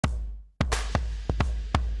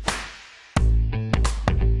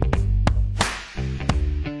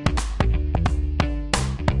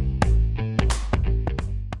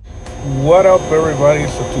What up, everybody?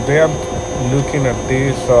 So today I'm looking at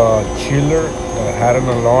this chiller that had an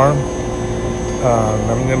alarm,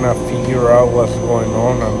 and I'm gonna figure out what's going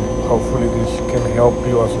on, and hopefully this can help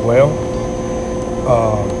you as well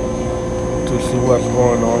to see what's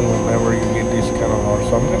going on whenever you get this kind of alarm.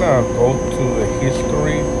 So I'm gonna go to the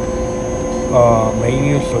history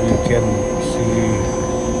menu so you can see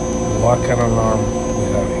what kind of alarm we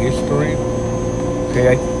have history. Okay,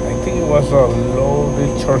 I think it was a low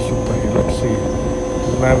discharge superheat. Let's see.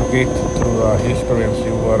 Let's navigate through history and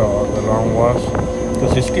see what the alarm was,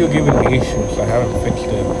 because it's still giving me issues. I haven't fixed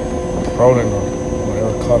the problem or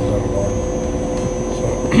whatever caused that alarm. So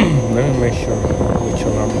let me make sure which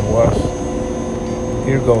alarm it was.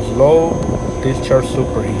 Here goes low discharge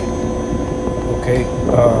superheat. Okay,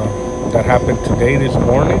 that happened today, this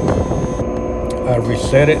morning. I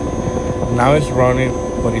reset it. Now it's running,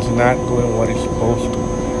 but it's not doing what it's supposed to.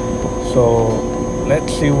 So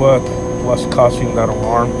let's see what's causing that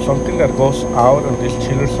alarm. Something that goes out on these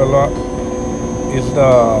chillers a lot is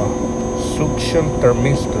the Suction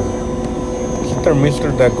Thermistor. It's a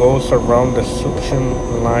thermistor that goes around the suction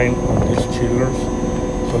line on these chillers.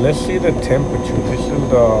 So let's see the temperature. This is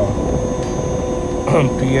the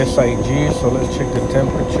PSIG. So let's check the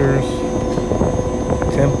temperatures.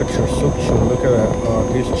 Temperature suction, look at that.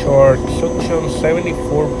 Discharge suction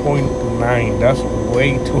 74.9. That's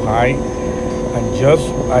way too high. And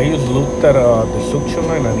I just looked at the suction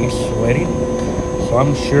line and it's sweating, so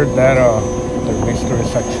I'm sure that the thermistor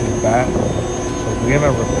is actually bad. So we're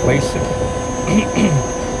gonna replace it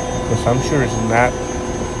because I'm sure it's not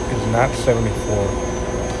 74.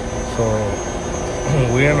 So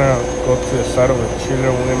we're gonna go to the side of the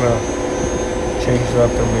chiller. We're gonna change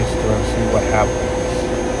that thermistor and see what happens.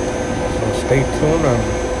 So stay tuned and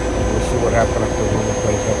we'll see what happens after we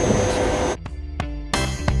replace that thermistor.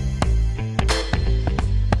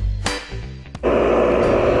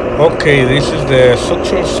 Okay, this is the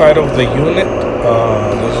suction side of the unit.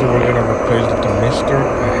 This is where we're gonna replace the thermistor.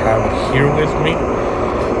 I have it here with me.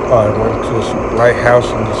 I went to a supply house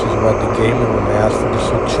and this is what they gave me when I asked for the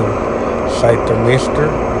suction side thermistor.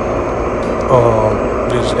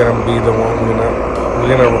 This is gonna be the one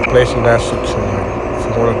we're gonna replace in that suction line. If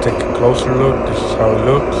you want to take a closer look, this is how it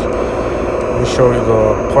looks. Let me show you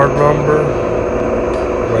the part number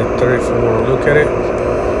right there if you want to look at it.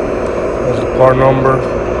 There's the part number.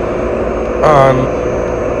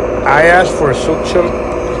 I asked for a suction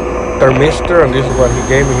thermistor and this is what he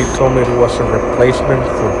gave me. He told me it was a replacement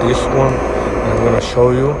for this one, and I'm going to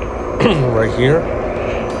show you right here.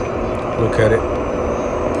 Look at it.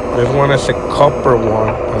 This one is a copper one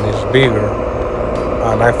and it's bigger,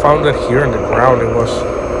 and I found it here on the ground. It was,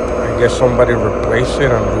 I guess somebody replaced it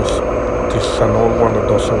and used this is an old one that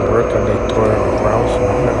doesn't work and they throw it on the ground, so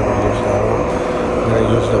I'm not going to use that one. I'm going to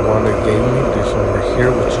use the one they gave me, this one right here,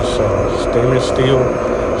 which is stainless steel,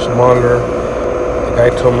 smaller. The guy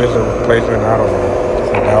told me it's a replacement, I don't know,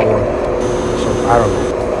 for that one, so I don't know.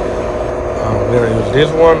 We're going to use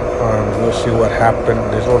this one and we'll see what happened.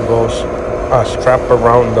 This one goes strap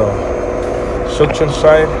around the suction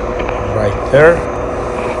side right there.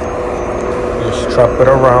 You strap it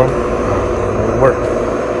around and it will work.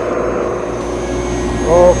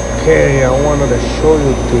 Okay, I wanted to show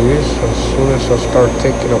you this as soon as I start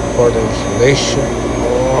taking apart the insulation.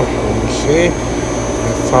 Let me see. I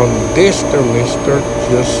found this thermistor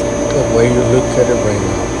just the way you look at it right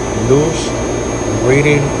now. Loose,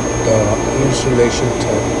 reading the insulation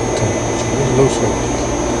temperature. It's loose like this.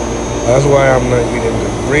 That's why I'm not getting the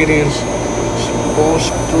readings. It's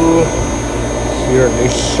supposed to hear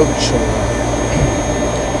this suction line.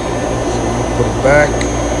 So I'm gonna put it back.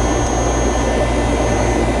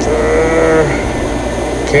 There.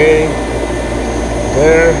 Okay.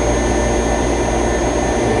 There.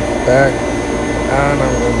 Back. And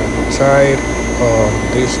I'm gonna tie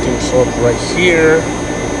these things up right here.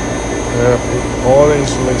 And I put all the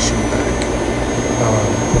insulation back.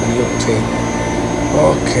 Put the tape.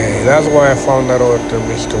 Okay, that's why I found that other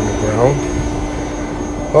thermistor on the ground.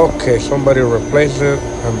 Okay, somebody replaced it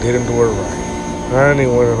and didn't do it right. And it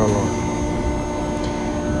went on alarm.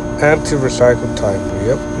 Anti-recycle type.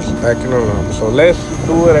 Yep, it's back in alarm. So let's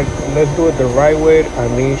do it the right way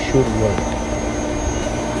and it should work.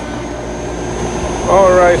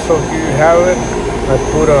 Alright, so here you have it. I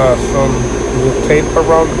put some new tape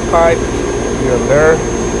around the pipe here and there.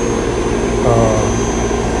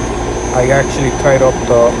 I actually tied up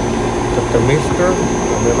the thermistor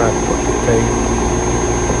and then I put the tape.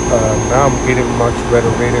 Now I'm getting much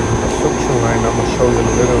better reading with the suction line. I'm going to show you in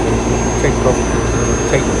a little bit. Take off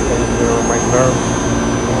the tape on my nerve.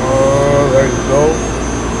 Oh, there you go.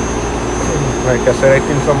 Like I said, I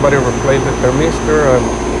think somebody replaced the thermistor and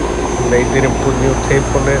they didn't put new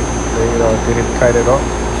tape on it. They didn't tighten it up,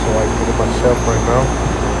 so I did it myself right now.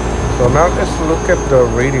 So now let's look at the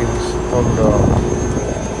readings on the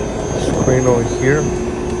screen over here.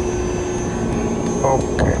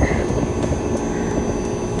 Okay.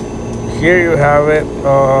 Here you have it,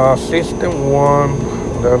 system 1,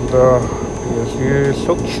 the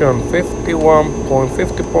suction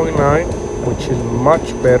 51.50.9, which is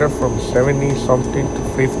much better from 70 something to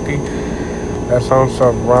 50. That sounds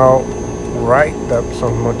about right. That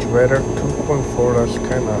sounds much better. 2.4, that's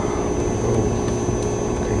kind of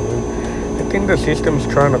okay. I think the system is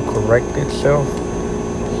trying to correct itself.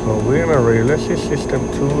 So we're gonna read. Let's see,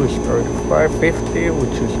 system 2 is 3550,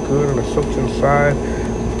 which is good on the suction side.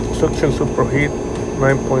 Suction Superheat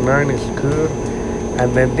 9.9 is good,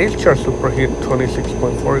 and then Discharge Superheat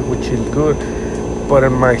 26.4, which is good, but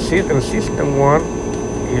in my system 1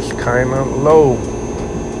 is kind of low.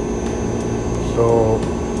 So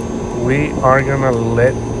we are gonna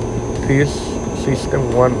let this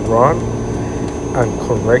system 1 run and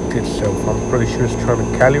correct itself. I'm pretty sure it's trying to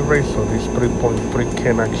calibrate, so this 3.3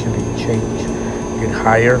 can actually change, get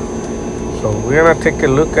higher. So we're gonna take a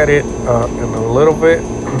look at it in a little bit.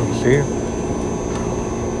 See,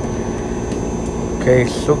 okay,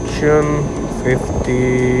 suction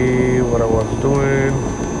 50, what I was doing,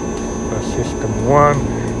 system 1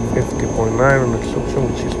 50.9 on the suction,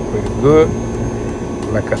 which is pretty good.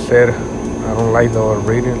 Like I said, I don't like the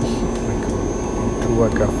readings. Like on 2 I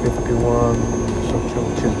got 51 suction,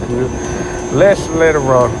 which is good. Let's let it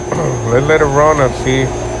run. Let's let it run and see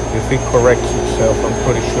if it corrects itself. I'm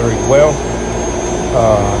pretty sure it will.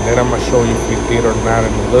 Then I'm gonna show you if it did or not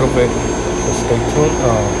in a little bit, so stay tuned.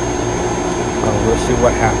 We'll see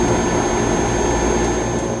what happened.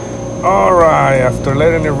 Alright, after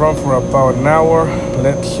letting it run for about an hour,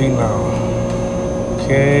 let's see now.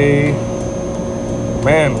 Okay,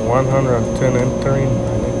 man, 110 entering.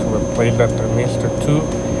 I need to replace that thermistor too,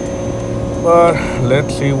 but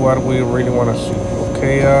let's see what we really want to see.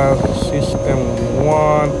 Okay, system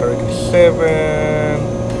 1 37.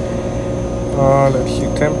 Let's see,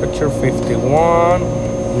 temperature 51,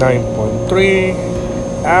 9.3,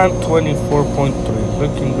 and 24.3.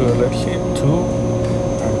 Looking good. Let's see 2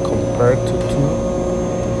 and compare to 2.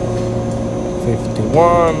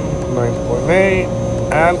 51, 9.8,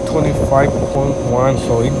 and 25.1.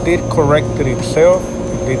 So it did correct it itself.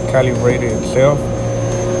 It did calibrate it itself.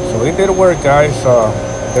 So it did work, guys.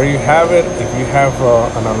 There you have it. If you have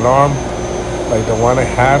an alarm like the one I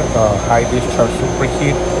had, high discharge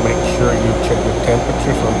superheat, make sure you check your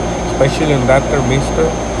temperatures, especially in that thermistor.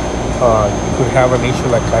 You could have an issue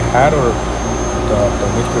like I had, or the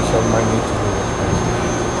thermistor itself might need to be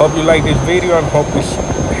replaced. Hope you like this video and hope it's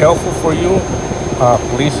helpful for you.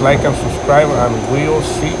 Please like and subscribe, and we'll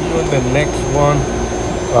see you in the next one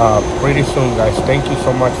pretty soon, guys. Thank you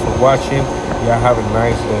so much for watching. Y'all have a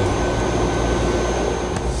nice day.